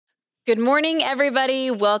Good morning,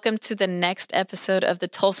 everybody. Welcome to the next episode of the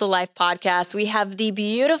Tulsa Life Podcast. We have the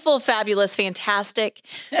beautiful, fabulous, fantastic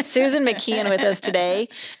Susan McKeon with us today,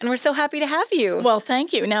 and we're so happy to have you. Well,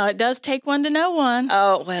 thank you. Now, it does take one to know one.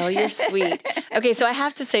 Oh, well, you're sweet. Okay, so I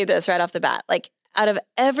have to say this right off the bat. Like, out of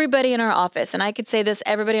everybody in our office, and I could say this,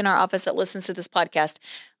 everybody in our office that listens to this podcast,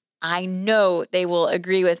 I know they will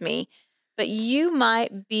agree with me, but you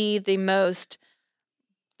might be the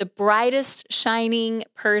brightest shining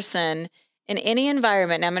person in any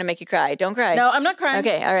environment. Now I'm going to make you cry. Don't cry. No, I'm not crying.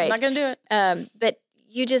 Okay, all right. I'm not going to do it. But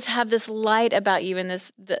you just have this light about you and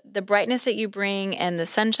the brightness that you bring and the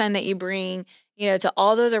sunshine that you bring, to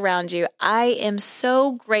all those around you. I am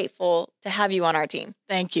so grateful to have you on our team.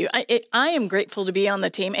 Thank you. I am grateful to be on the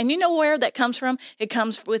team. And you know where that comes from? It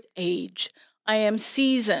comes with age. I am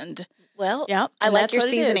seasoned. Well, yeah, I like your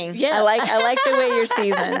seasoning. Yeah. I like the way you're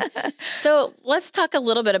seasoned. So let's talk a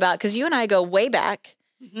little bit about, because you and I go way back,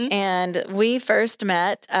 and we first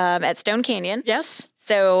met at Stone Canyon. Yes.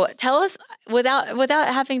 So tell us, without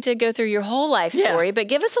having to go through your whole life story, but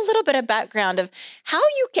give us a little bit of background of how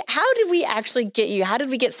did we actually get you? How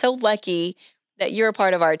did we get so lucky that you're a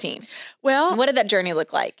part of our team? Well, and what did that journey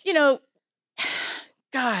look like?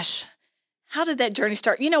 Gosh. How did that journey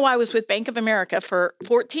start? I was with Bank of America for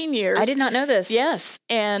 14 years. I did not know this. Yes.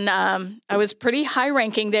 And I was pretty high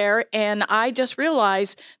ranking there. And I just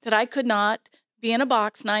realized that I could not be in a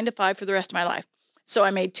box 9 to 5 for the rest of my life. So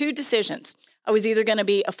I made two decisions. I was either going to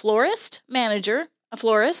be a florist manager,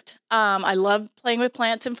 I love playing with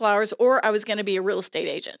plants and flowers, or I was going to be a real estate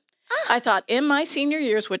agent. I thought in my senior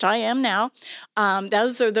years, which I am now,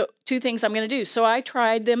 those are the two things I'm going to do. So I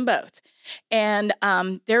tried them both. And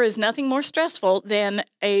there is nothing more stressful than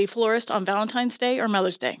a florist on Valentine's Day or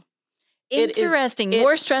Mother's Day. Interesting.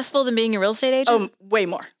 More stressful than being a real estate agent? Oh, way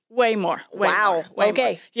more. Wow.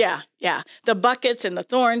 Okay. More. Yeah. The buckets and the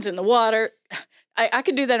thorns and the water. I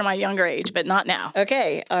could do that in my younger age, but not now.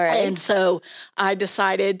 Okay. All right. And so I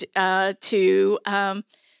decided to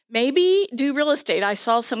maybe do real estate. I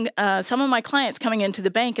saw some of my clients coming into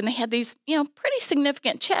the bank, and they had these, pretty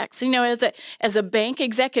significant checks. As a bank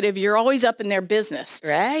executive, you're always up in their business,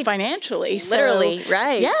 right? Financially, literally, so,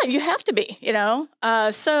 right? Yeah, you have to be,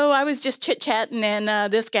 So I was just chit chatting,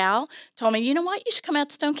 and this gal told me, you know what, you should come out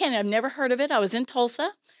to Stone Canyon. I've never heard of it. I was in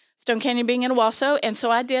Tulsa, Stone Canyon being in Owasso, and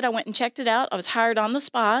so I did. I went and checked it out. I was hired on the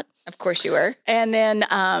spot. Of course you were. And then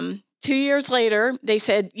 2 years later, they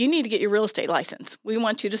said, you need to get your real estate license. We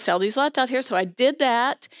want you to sell these lots out here. So I did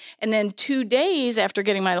that. And then 2 days after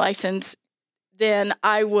getting my license, then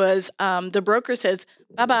I was, the broker says,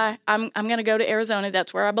 bye-bye, I'm going to go to Arizona.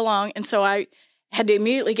 That's where I belong. And so I had to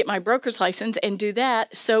immediately get my broker's license and do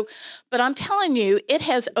that. So, but I'm telling you, it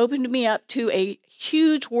has opened me up to a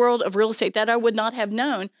huge world of real estate that I would not have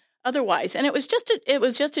known otherwise. And it was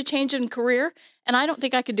just a change in career. And I don't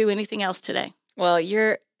think I could do anything else today. Well,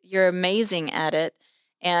 you're amazing at it.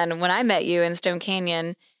 And when I met you in Stone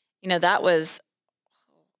Canyon, that was,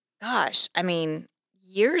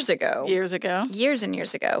 years ago. Years and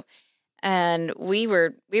years ago. And we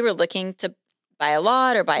were looking to buy a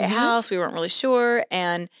lot or buy a house. We weren't really sure.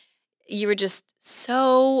 And you were just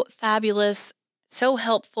so fabulous, so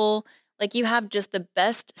helpful. Like, you have just the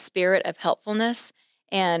best spirit of helpfulness.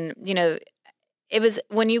 And, it was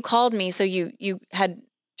when you called me, so you had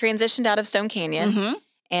transitioned out of Stone Canyon.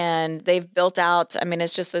 And they've built out,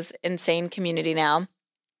 it's just this insane community now.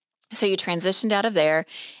 So you transitioned out of there.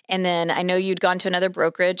 And then I know you'd gone to another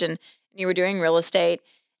brokerage and you were doing real estate.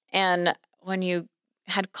 And when you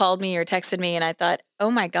had called me or texted me, and I thought, oh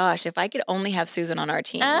my gosh, if I could only have Susan on our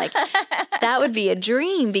team, like that would be a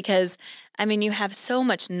dream, because you have so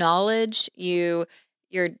much knowledge. You're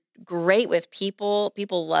great with people.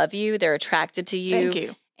 People love you. They're attracted to you. Thank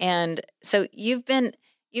you. And so you've been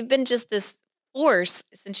just this force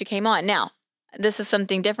since you came on. Now, this is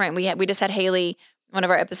something different. We just had Haley, one of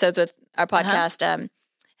our episodes with our podcast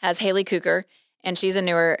has Haley Cooker, and she's a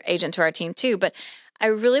newer agent to our team too. But I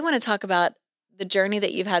really want to talk about the journey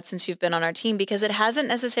that you've had since you've been on our team, because it hasn't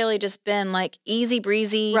necessarily just been like easy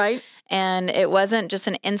breezy. Right. And it wasn't just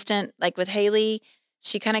an instant, like with Haley,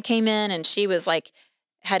 she kind of came in and she was like,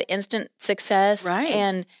 had instant success. Right.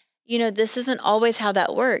 And, this isn't always how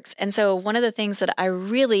that works. And so one of the things that I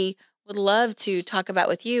really would love to talk about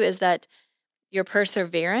with you is that your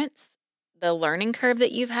perseverance, the learning curve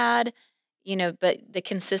that you've had, but the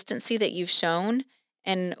consistency that you've shown,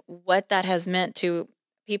 and what that has meant to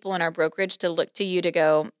people in our brokerage to look to you to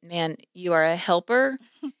go, man, you are a helper.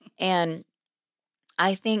 And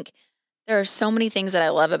I think there are so many things that I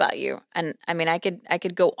love about you. And I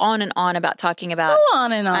could go on and on about talking about. Go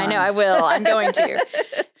on and on. I know I will. I'm going to.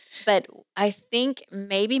 But I think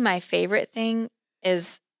maybe my favorite thing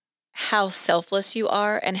is how selfless you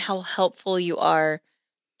are and how helpful you are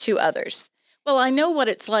to others. Well, I know what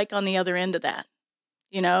it's like on the other end of that.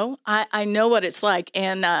 You know, I know what it's like.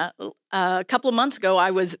 And a couple of months ago, I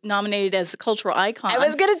was nominated as the cultural icon. I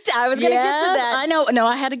was gonna get to that. I know. No,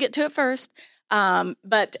 I had to get to it first.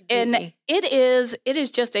 But it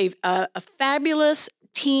is just a fabulous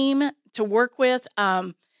team to work with.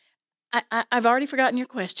 I've already forgotten your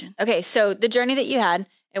question. Okay, so the journey that you had,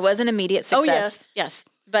 it was an immediate success. Oh, yes.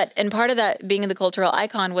 But, and part of that being the cultural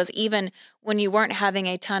icon was even when you weren't having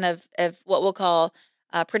a ton of what we'll call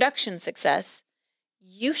production success,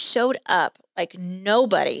 you showed up like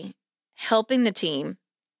nobody helping the team.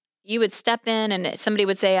 You would step in and somebody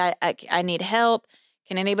would say, I need help.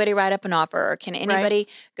 Can anybody write up an offer? Or can anybody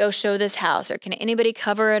go show this house? Or can anybody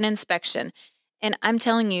cover an inspection? And I'm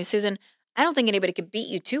telling you, Susan, I don't think anybody could beat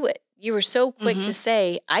you to it. You were so quick to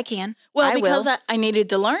say, I can. Well, because I needed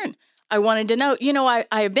to learn. I wanted to know. You know, I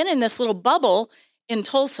have been in this little bubble in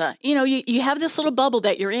Tulsa. You know, you have this little bubble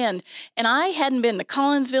that you're in. And I hadn't been to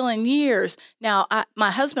Collinsville in years. Now,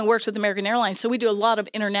 my husband works with American Airlines, so we do a lot of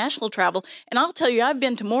international travel. And I'll tell you, I've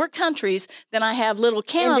been to more countries than I have little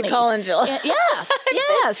counties. Into Collinsville.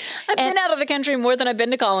 Yes. I've been out of the country more than I've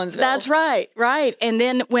been to Collinsville. That's right. And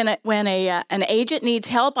then when an agent needs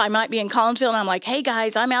help, I might be in Collinsville, and I'm like, hey,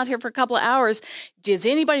 guys, I'm out here for a couple of hours. Does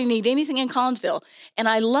anybody need anything in Collinsville? And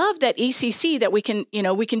I love that ECC that we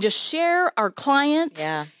can just share our clients.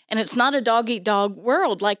 Yeah. And it's not a dog-eat-dog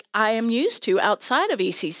world like I am used to outside of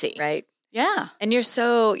ECC. Right. Yeah. And you're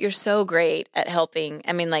so great at helping.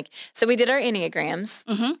 I mean, like, so we did our Enneagrams.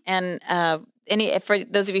 And for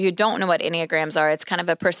those of you who don't know what Enneagrams are, it's kind of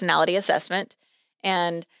a personality assessment.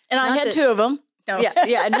 And I had two of them. No.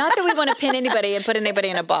 Yeah. Not that we want to pin anybody and put anybody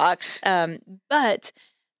in a box. But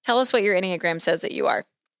tell us what your Enneagram says that you are.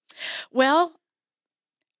 Well,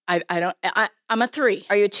 I'm a 3.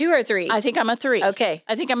 Are you a 2 or a 3? I think I'm a 3. Okay.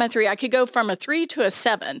 I think I'm a 3. I could go from a 3 to a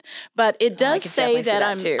 7, but it does say that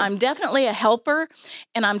I'm definitely a helper.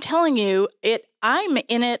 And I'm telling you, I'm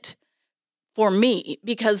in it for me,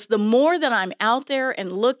 because the more that I'm out there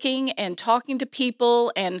and looking and talking to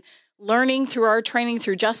people and learning through our training,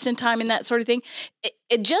 through just in time and that sort of thing,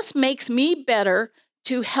 it just makes me better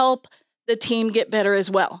to help the team get better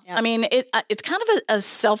as well. Yep. I mean, it's kind of a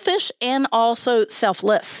selfish and also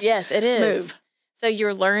selfless. Yes, it is. Move. So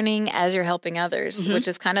you're learning as you're helping others, which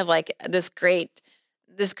is kind of like this great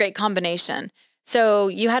combination. So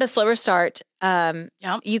you had a slower start.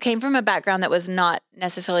 You came from a background that was not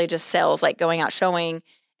necessarily just sales, like going out showing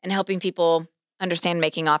and helping people understand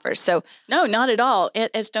making offers. So no, not at all.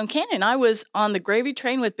 At Stone Canyon, I was on the gravy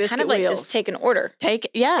train with biscuit kind of like wheels. Just take an order. Take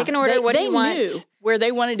an order. What do you want? They knew where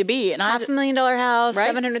they wanted to be, and $500,000 house,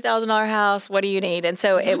 $700,000 house. What do you need? And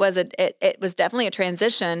so it was definitely a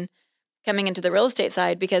transition coming into the real estate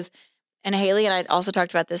side, because, and Haley and I also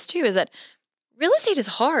talked about this too, is that real estate is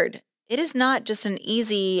hard. It is not just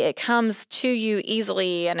it comes to you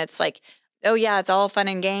easily, and it's like, oh yeah, it's all fun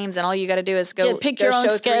and games, and all you got to do is go pick your own show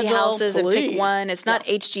schedule, 3 houses and pick one. It's not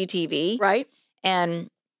HGTV. HGTV. Right.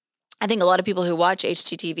 And I think a lot of people who watch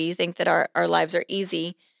HGTV think that our lives are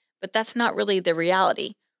easy, but that's not really the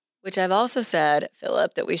reality, which I've also said,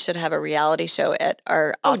 Philip, that we should have a reality show at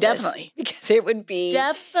our office. Oh, definitely. Because it would be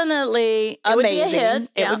definitely amazing. It would be a hit.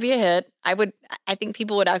 It would be a hit. I think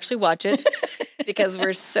people would actually watch it because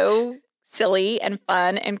we're so silly and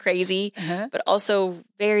fun and crazy, but also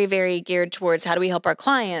very, very geared towards how do we help our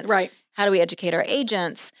clients? Right. How do we educate our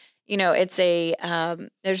agents? You know, it's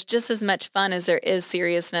there's just as much fun as there is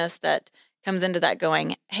seriousness that comes into that,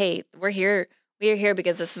 going, hey, we are here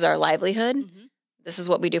because this is our livelihood. This is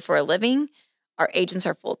what we do for a living. Our agents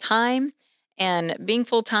are full-time, and being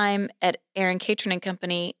full-time at Erin Catron and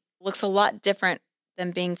Company looks a lot different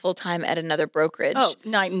than being full-time at another brokerage. Oh,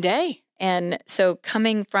 night and day. And so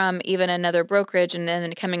coming from even another brokerage and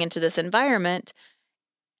then coming into this environment,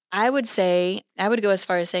 I would go as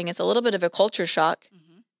far as saying it's a little bit of a culture shock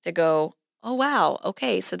to go, oh, wow,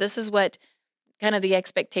 okay, so this is what kind of the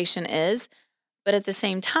expectation is. But at the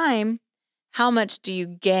same time, how much do you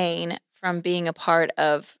gain from being a part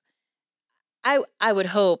of, I would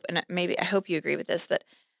hope, and maybe I hope you agree with this, that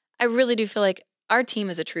I really do feel like our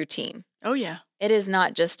team is a true team. Oh, yeah. It is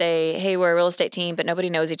not just hey, we're a real estate team, but nobody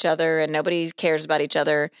knows each other and nobody cares about each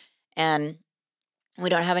other, and we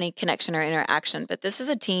don't have any connection or interaction. But this is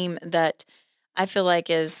a team that I feel like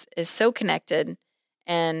is so connected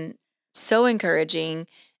and so encouraging.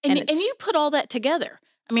 And you put all that together.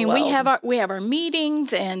 I mean, we have our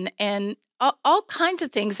meetings and all kinds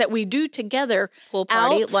of things that we do together. Pool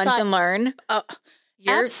party, outside, lunch and learn.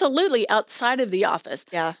 absolutely outside of the office.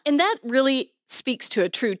 Yeah. And that really speaks to a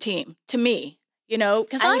true team, to me,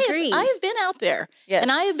 because I have been out there. Yes.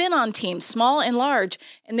 And I have been on teams, small and large,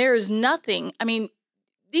 and there is nothing. I mean,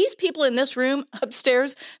 these people in this room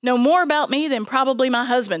upstairs know more about me than probably my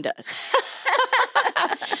husband does.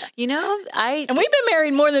 And we've been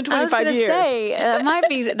married more than 25 years. Say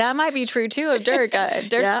that might be true too of Dirk.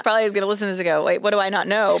 Dirk probably is going to listen to this and go, "Wait, what do I not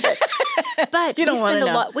know?" But you don't want to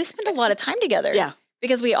know. We spend a lot of time together. Yeah,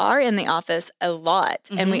 because we are in the office a lot,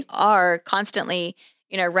 and we are constantly,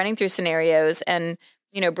 running through scenarios. And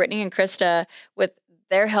Brittany and Krista, with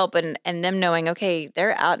their help and them knowing, okay,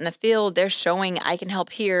 they're out in the field, they're showing I can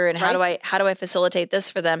help here, and how do I facilitate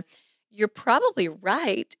this for them? You're probably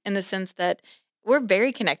right in the sense that we're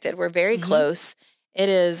very connected. We're very close. It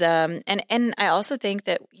is, and I also think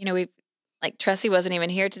that, we, like Tressie wasn't even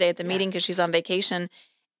here today at the meeting because she's on vacation.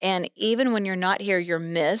 And even when you're not here, you're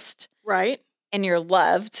missed. Right. And you're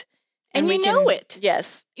loved. And you know it.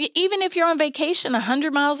 Yes. Even if you're on vacation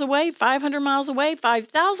 100 miles away, 500 miles away,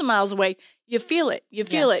 5,000 miles away, you feel it. You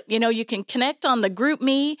feel it. You can connect on the group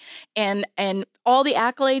me and all the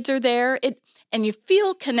accolades are there. And you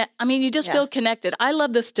feel you just feel connected. I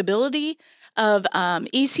love the stability of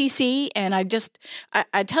ECC, and I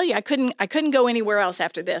tell you, I couldn't go anywhere else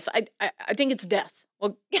after this. I think it's death.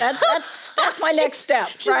 Well, that's my next step.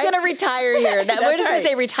 She's going to retire here. We're just going to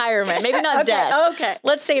say retirement, maybe not death. Okay.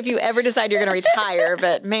 Let's say if you ever decide you're going to retire,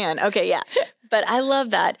 but man, okay, yeah. But I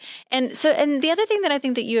love that. And the other thing that I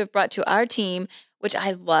think that you have brought to our team, which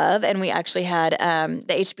I love, and we actually had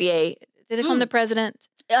the HBA. Did they call him the president?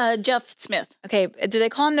 Jeff Smith. Okay. Do they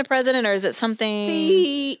call him the president, or is it something?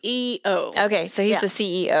 CEO. Okay. So he's the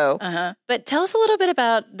CEO. Uh-huh. But tell us a little bit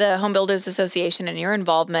about the Home Builders Association and your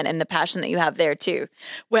involvement and the passion that you have there too.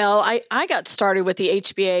 Well, I got started with the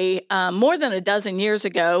HBA more than a dozen years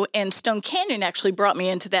ago, and Stone Canyon actually brought me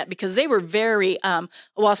into that because they were very,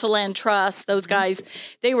 Owasso Land Trust, those guys,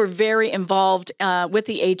 they were very involved with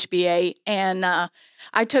the HBA, and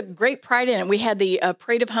I took great pride in it. We had the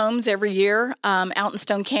Parade of Homes every year out in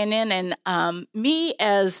Stone Canyon, and me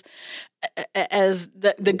as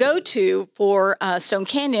the go-to for Stone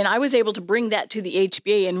Canyon, I was able to bring that to the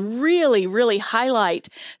HBA and really, really highlight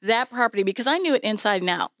that property because I knew it inside and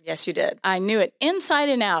out. Yes, you did. I knew it inside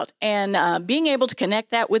and out, and being able to connect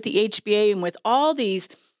that with the HBA and with all these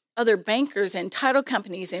other bankers and title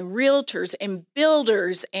companies and realtors and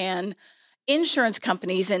builders and insurance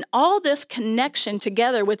companies and all this connection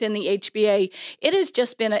together within the HBA, it has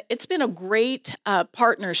just been a great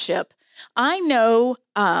partnership. I know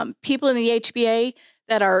people in the HBA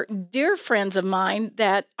that are dear friends of mine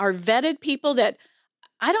that are vetted people that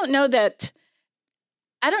I don't know that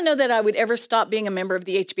I would ever stop being a member of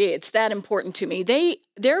the HBA. It's that important to me.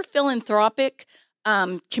 They're philanthropic.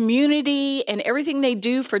 Community and everything they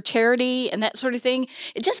do for charity and that sort of thing.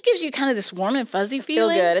 It just gives you kind of this warm and fuzzy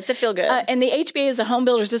feeling. Feel good. It's a feel good. And the HBA is the Home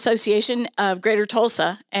Builders Association of Greater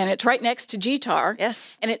Tulsa, and it's right next to GTAR.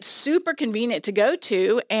 Yes. And it's super convenient to go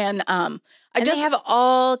to. And they have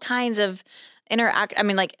all kinds of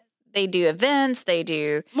they do events, they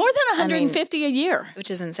do more than 150 a year,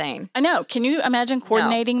 which is insane. I know. Can you imagine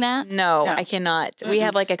coordinating that? No, I cannot. Mm-hmm. We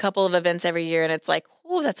have like a couple of events every year, and it's like,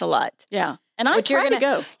 oh, that's a lot. Yeah. And I try to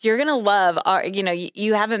go. You're gonna love our.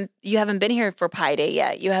 You haven't been here for Pi Day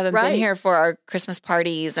yet. You haven't been here for our Christmas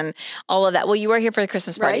parties and all of that. Well, you were here for the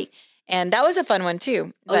Christmas party, and that was a fun one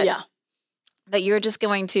too. But, but you're just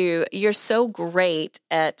you're so great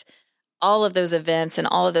at all of those events and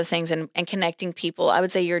all of those things and connecting people. I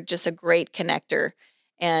would say you're just a great connector.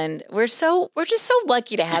 And we're just so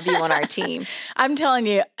lucky to have you on our team. I'm telling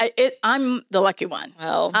you, I'm the lucky one.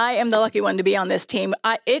 Well, I am the lucky one to be on this team.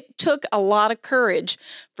 It took a lot of courage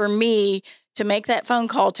for me to make that phone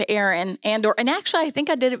call to Erin and actually I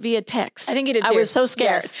think I did it via text. I think you did too. I was so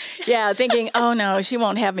scared. Yes. Yeah, thinking, oh no, she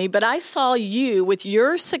won't have me. But I saw you with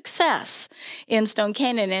your success in Stone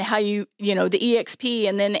Canyon and how the EXP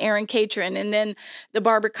and then Erin Catron and then the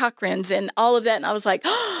Barbara Cochrans and all of that. And I was like,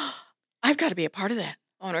 oh, I've got to be a part of that.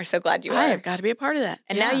 Oh, and we're so glad you are. I have got to be a part of that.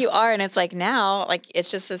 And now you are. And it's like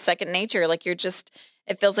it's just the second nature. Like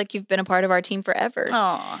it feels like you've been a part of our team forever.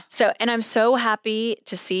 Aww. So, and I'm so happy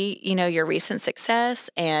to see, your recent success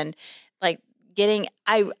and like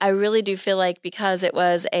I really do feel like because it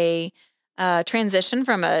was a transition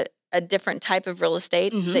from a different type of real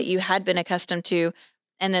estate that you had been accustomed to.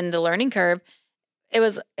 And then the learning curve, it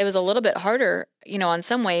was a little bit harder, in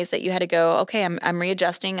some ways that you had to go, okay, I'm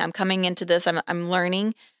readjusting. I'm coming into this. I'm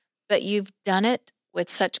learning, but you've done it with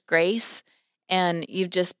such grace and you've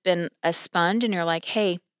just been a sponge and you're like,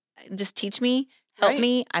 hey, just teach me, help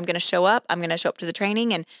me. I'm going to show up. I'm going to show up to the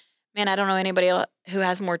training. And man, I don't know anybody else who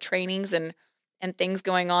has more trainings and things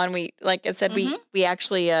going on. We, like I said, we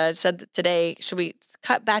actually said that today, should we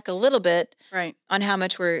cut back a little bit on how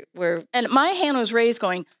much we're. And my hand was raised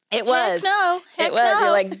going, it was. Heck it was. no.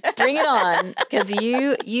 You're like, bring it on. Because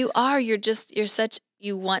you're such,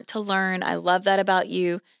 you want to learn. I love that about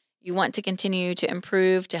you. You want to continue to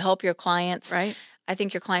improve, to help your clients. Right. I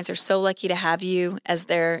think your clients are so lucky to have you as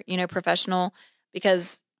their, professional,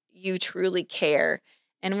 because you truly care.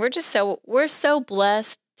 And we're so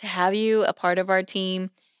blessed to have you a part of our team.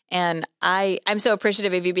 And I'm so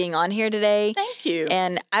appreciative of you being on here today. Thank you.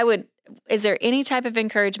 And is there any type of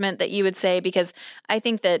encouragement that you would say? Because I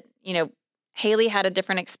think that, Haley had a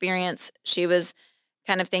different experience. She was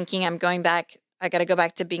kind of thinking, I got to go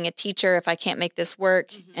back to being a teacher if I can't make this work.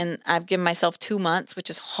 Mm-hmm. And I've given myself 2 months, which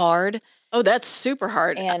is hard. Oh, that's super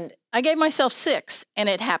hard. And I gave myself 6 and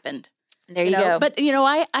it happened. There you go. But,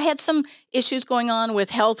 I had some issues going on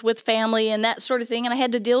with health, with family and that sort of thing. And I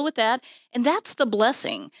had to deal with that. And that's the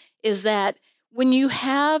blessing, is that when you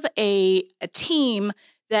have a team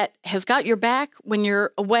that has got your back when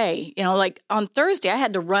you're away, like on Thursday, I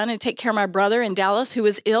had to run and take care of my brother in Dallas who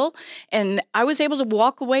was ill. And I was able to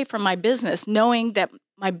walk away from my business knowing that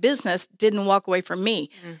my business didn't walk away from me.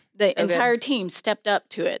 The entire team stepped up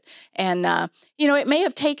to it. And, it may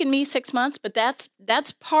have taken me 6 months, but that's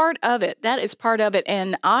part of it. That is part of it.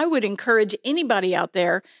 And I would encourage anybody out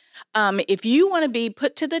there, if you want to be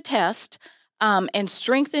put to the test and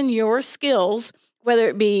strengthen your skills, whether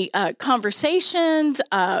it be conversations,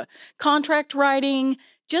 contract writing,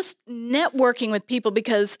 just networking with people,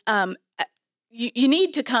 because you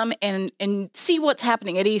need to come and see what's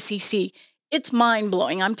happening at ECC. It's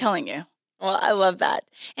mind-blowing, I'm telling you. Well, I love that.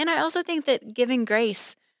 And I also think that giving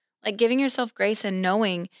grace, like giving yourself grace and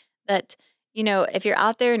knowing that, if you're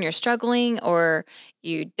out there and you're struggling or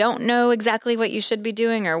you don't know exactly what you should be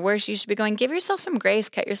doing or where you should be going, give yourself some grace,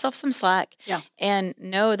 cut yourself some slack, and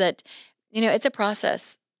know that, it's a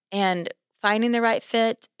process. And finding the right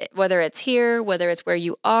fit, whether it's here, whether it's where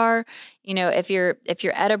you are, if you're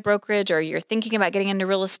at a brokerage or you're thinking about getting into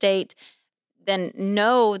real estate, then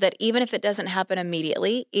know that even if it doesn't happen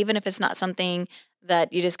immediately, even if it's not something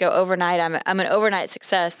that you just go overnight, I'm an overnight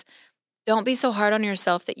success, don't be so hard on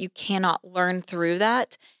yourself that you cannot learn through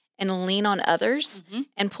that and lean on others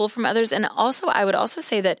and pull from others. And also, I would also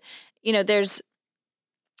say that, there's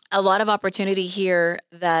a lot of opportunity here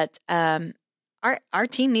that our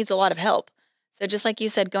team needs a lot of help. So just like you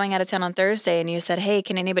said, going out of town on Thursday and you said, hey,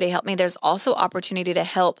 can anybody help me? There's also opportunity to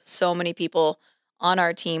help so many people on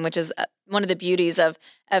our team, which is one of the beauties of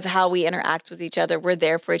how we interact with each other. We're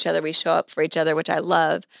there for each other. We show up for each other, which I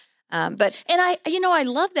love. I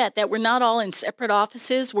love that we're not all in separate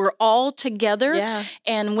offices. We're all together. Yeah.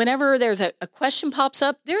 And whenever there's a question pops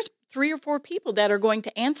up, there's 3 or 4 people that are going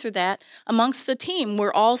to answer that amongst the team.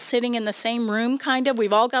 We're all sitting in the same room, kind of.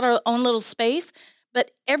 We've all got our own little space,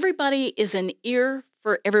 but everybody is an ear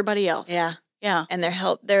for everybody else. Yeah. Yeah. And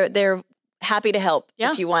they're happy to help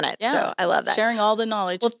if you want it. Yeah. So I love that. Sharing all the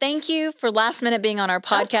knowledge. Well, thank you for last minute being on our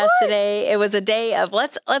podcast today. It was a day of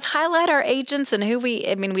let's highlight our agents and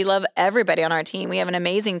we love everybody on our team. We have an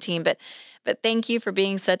amazing team, but thank you for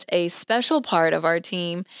being such a special part of our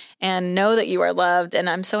team, and know that you are loved. And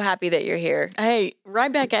I'm so happy that you're here. Hey,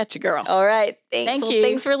 right back at you, girl. All right. Thanks. Thank you.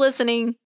 Thanks for listening.